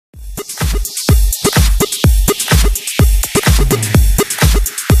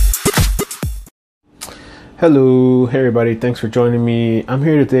Hello, hey everybody, thanks for joining me. I'm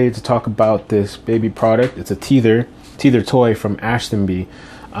here today to talk about this baby product. It's a teether toy from Ashtonbee.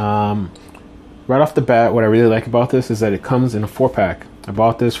 Right off the bat, what I really like about this is that it comes in a 4-pack. I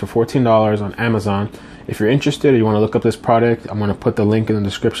bought this for $14 on Amazon. If you're interested or you want to look up this product, I'm going to put the link in the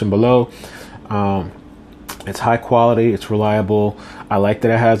description below. It's high quality, it's reliable. I like that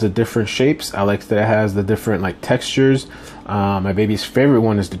it has the different shapes. I like that it has the different textures. My baby's favorite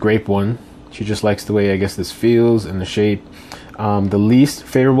one is the grape one. She just likes the way, I guess, this feels and the shape. The least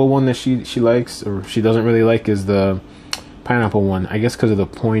favorable one that she likes, or she doesn't really like, is the pineapple one. I guess because of the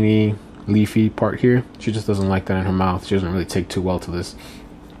pointy, leafy part here. She just doesn't like that in her mouth. She doesn't really take too well to this.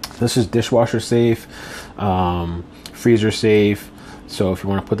 This is dishwasher safe, freezer safe. So if you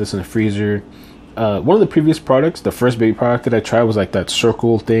want to put this in the freezer. One of the previous products, the first baby product that I tried, was like that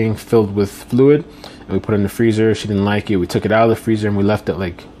circle thing filled with fluid. We put it in the freezer. She didn't like it. We took it out of the freezer and we left it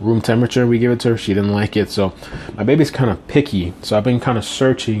like room temperature. We gave it to her. She didn't like it. So my baby's kind of picky. So I've been kind of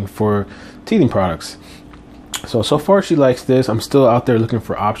searching for teething products. So far she likes this. I'm still out there looking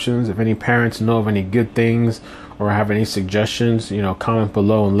for options. If any parents know of any good things or have any suggestions, comment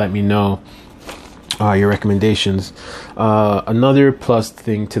below and let me know your recommendations. Another plus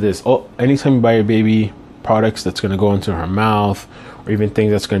thing to this, anytime you buy your baby products that's going to go into her mouth, or even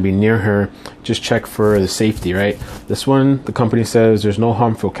things that's going to be near her, just check for the safety, right? This one, the company says there's no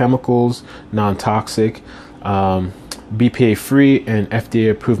harmful chemicals, non-toxic, BPA free, and FDA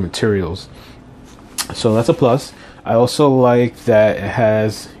approved materials. So that's a plus. I also like that it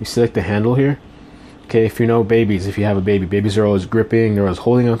has, you see like the handle here? Okay, if you know babies, if you have a baby, babies are always gripping, they're always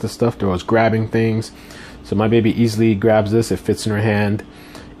holding onto stuff, they're always grabbing things. So my baby easily grabs this, it fits in her hand,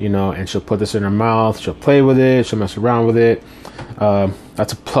 and she'll put this in her mouth, she'll play with it, she'll mess around with it.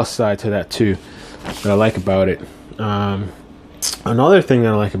 That's a plus side to that too, that I like about it. Another thing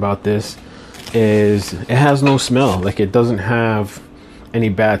that I like about this is it has no smell. Like, it doesn't have any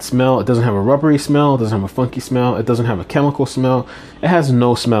bad smell. It doesn't have a rubbery smell. It doesn't have a funky smell. It doesn't have a chemical smell. It has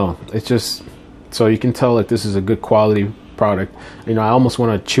no smell. It's just, so you can tell like this is a good quality product. I almost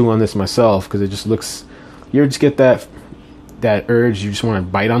want to chew on this myself because it just looks, you just get that urge, you just want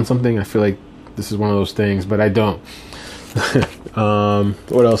to bite on something. I feel like this is one of those things, but I don't.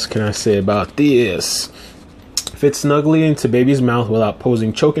 What else can I say about this? Fits snugly into baby's mouth without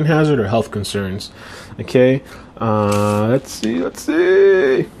posing choking hazard or health concerns. Okay, let's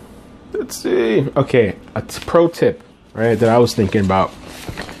see. Okay, a pro tip, right, that I was thinking about,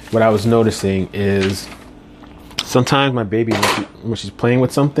 what I was noticing is sometimes my baby, when she's playing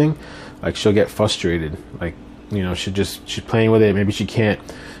with something, like, she'll get frustrated. Like, she's playing with it. Maybe she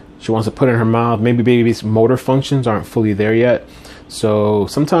wants to put it in her mouth. Maybe baby's motor functions aren't fully there yet. So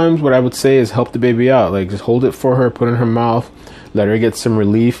sometimes what I would say is help the baby out. Like, just hold it for her, put it in her mouth, let her get some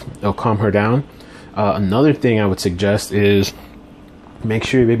relief. It'll calm her down. Another thing I would suggest is make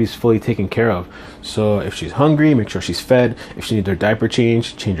sure your baby's fully taken care of. So if she's hungry, make sure she's fed. If she needs her diaper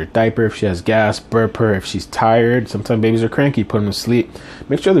change her diaper. If she has gas, burp her. If she's tired, sometimes babies are cranky, put them to sleep.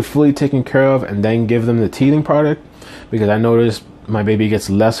 Make sure they're fully taken care of and then give them the teething product, because I noticed my baby gets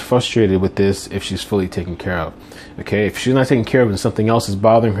less frustrated with this if she's fully taken care of. Okay, if she's not taken care of and something else is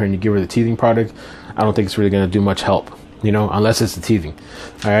bothering her and you give her the teething product, I don't think it's really going to do much help, unless it's the teething.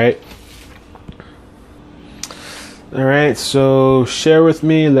 All right, so share with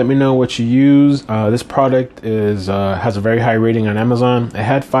me, let me know what you use. This product has a very high rating on Amazon. It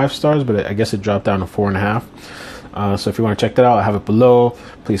had 5 stars, but I guess it dropped down to 4.5. So if you want to check that out, I have it below.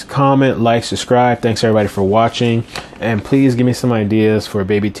 Please comment, like, subscribe. Thanks everybody for watching, and please give me some ideas for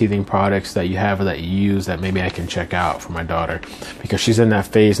baby teething products that you have or that you use that maybe I can check out for my daughter, because she's in that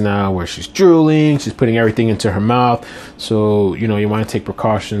phase now where she's drooling, she's putting everything into her mouth. So you want to take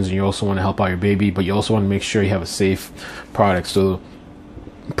precautions, and you also want to help out your baby, but you also want to make sure you have a safe product. So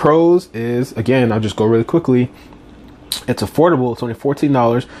pros is, again, I'll just go really quickly. It's affordable. It's only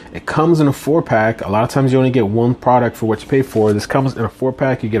 $14. It comes in a 4-pack. A lot of times you only get one product for what you pay for. This comes in a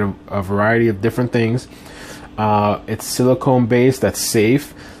 4-pack. You get a variety of different things. It's silicone based. That's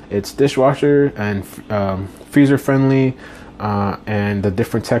safe. It's dishwasher and freezer friendly, and the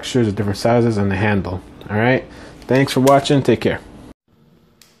different textures, the different sizes, and the handle. All right. Thanks for watching. Take care.